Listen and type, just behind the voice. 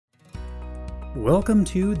Welcome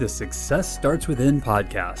to the Success Starts Within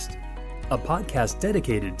podcast, a podcast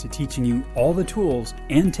dedicated to teaching you all the tools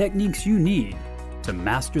and techniques you need to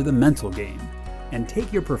master the mental game and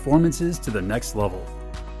take your performances to the next level.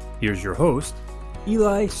 Here's your host,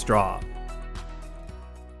 Eli Straw.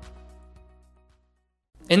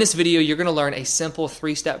 In this video, you're going to learn a simple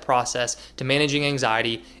 3-step process to managing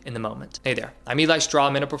anxiety in the moment. Hey there, I'm Eli Straw,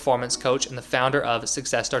 I'm a performance coach and the founder of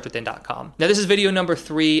SuccessStartsWithin.com. Now, this is video number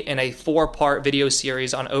 3 in a 4-part video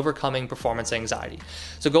series on overcoming performance anxiety.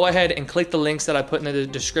 So go ahead and click the links that I put in the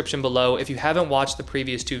description below. If you haven't watched the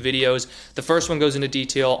previous 2 videos, the first one goes into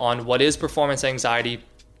detail on what is performance anxiety,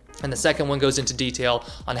 and the second one goes into detail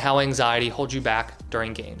on how anxiety holds you back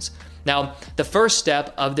during games. Now, the first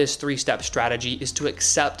step of this 3-step strategy is to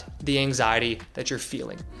accept the anxiety that you're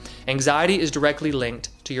feeling. Anxiety is directly linked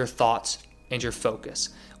to your thoughts and your focus.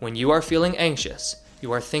 When you are feeling anxious,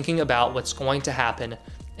 you are thinking about what's going to happen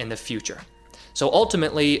in the future. So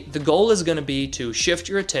ultimately, the goal is going to be to shift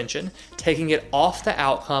your attention, taking it off the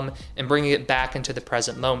outcome and bringing it back into the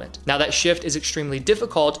present moment. Now, that shift is extremely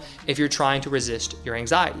difficult if you're trying to resist your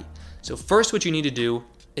anxiety. So first, what you need to do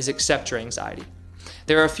is accept your anxiety.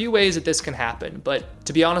 There are a few ways that this can happen, but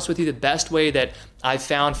to be honest with you, the best way that I've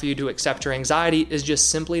found for you to accept your anxiety is just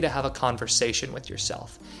simply to have a conversation with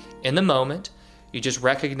yourself. In the moment, you just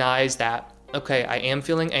recognize that, okay, I am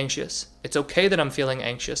feeling anxious. It's okay that I'm feeling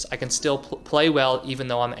anxious. I can still play well even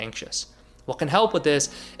though I'm anxious. What can help with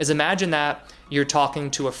this is imagine that you're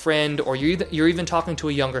talking to a friend or you're even talking to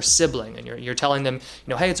a younger sibling and you're telling them,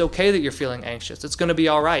 hey, it's okay that you're feeling anxious. It's going to be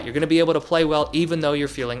all right. You're going to be able to play well even though you're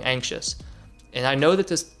feeling anxious. And I know that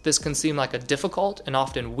this can seem like a difficult and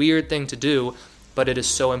often weird thing to do, but it is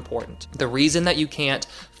so important. The reason that you can't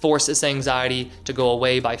force this anxiety to go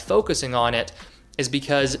away by focusing on it is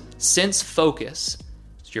because since focus,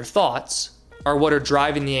 your thoughts, are what are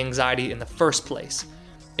driving the anxiety in the first place.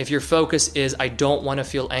 If your focus is, I don't want to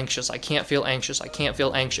feel anxious, I can't feel anxious, I can't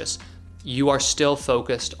feel anxious, you are still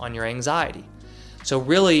focused on your anxiety. So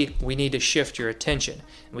really, we need to shift your attention.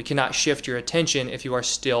 And we cannot shift your attention if you are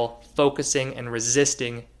still focusing and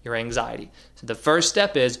resisting your anxiety. So the first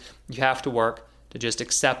step is you have to work to just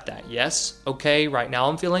accept that. Yes, okay, right now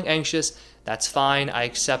I'm feeling anxious. That's fine. I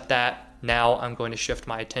accept that. Now I'm going to shift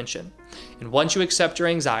my attention. And once you accept your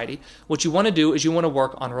anxiety, what you want to do is you want to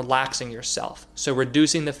work on relaxing yourself. So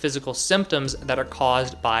reducing the physical symptoms that are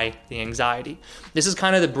caused by the anxiety. This is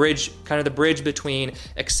kind of the bridge between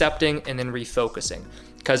accepting and then refocusing.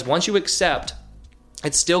 Because once you accept,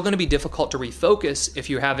 it's still going to be difficult to refocus if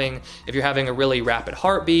you're having a really rapid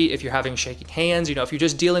heartbeat, if you're having shaking hands, if you're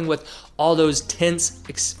just dealing with all those tense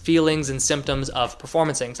feelings and symptoms of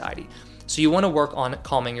performance anxiety. So you want to work on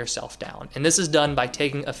calming yourself down. And this is done by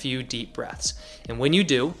taking a few deep breaths. And when you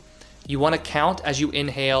do, you want to count as you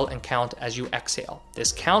inhale and count as you exhale.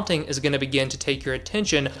 This counting is going to begin to take your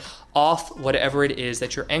attention off whatever it is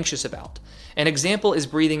that you're anxious about. An example is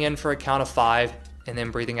breathing in for a count of 5 and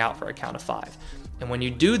then breathing out for a count of 5. And when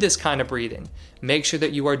you do this kind of breathing, make sure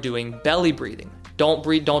that you are doing belly breathing. Don't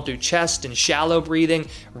do chest and shallow breathing.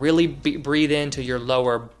 Really breathe into your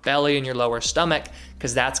lower belly and your lower stomach,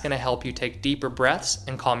 because that's going to help you take deeper breaths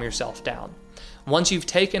and calm yourself down. Once you've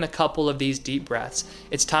taken a couple of these deep breaths,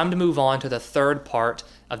 it's time to move on to the third part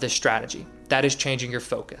of this strategy. That is changing your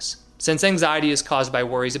focus. Since anxiety is caused by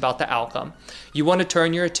worries about the outcome, you want to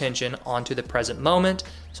turn your attention onto the present moment.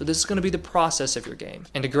 So this is going to be the process of your game.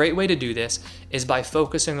 And a great way to do this is by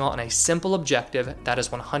focusing on a simple objective that is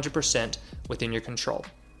 100% within your control.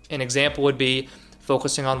 An example would be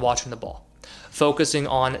focusing on watching the ball, focusing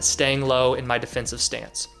on staying low in my defensive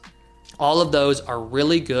stance. All of those are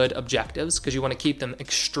really good objectives because you want to keep them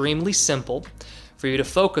extremely simple for you to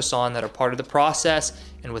focus on that are part of the process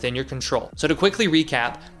and within your control. So to quickly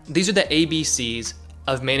recap, these are the ABCs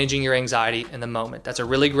of managing your anxiety in the moment. That's a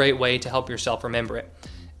really great way to help yourself remember it.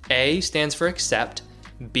 A stands for accept,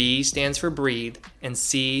 B stands for breathe, and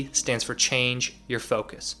C stands for change your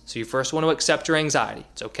focus. So you first want to accept your anxiety.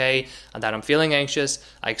 It's okay that I'm feeling anxious.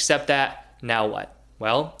 I accept that. Now what?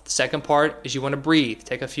 Well, the second part is you want to breathe.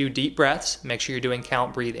 Take a few deep breaths. Make sure you're doing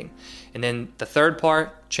count breathing. And then the third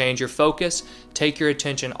part, change your focus. Take your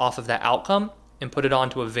attention off of the outcome and put it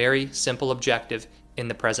onto a very simple objective in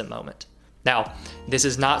the present moment. Now, this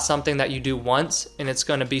is not something that you do once and it's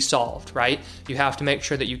going to be solved, right? You have to make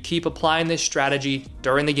sure that you keep applying this strategy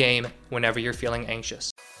during the game whenever you're feeling anxious.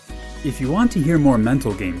 If you want to hear more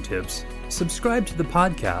mental game tips, subscribe to the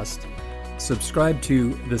podcast, subscribe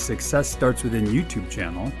to the Success Starts Within YouTube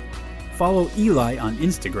channel, follow Eli on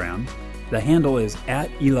Instagram, the handle is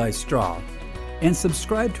 @EliStraw, and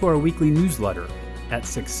subscribe to our weekly newsletter at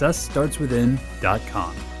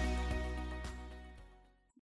successstartswithin.com.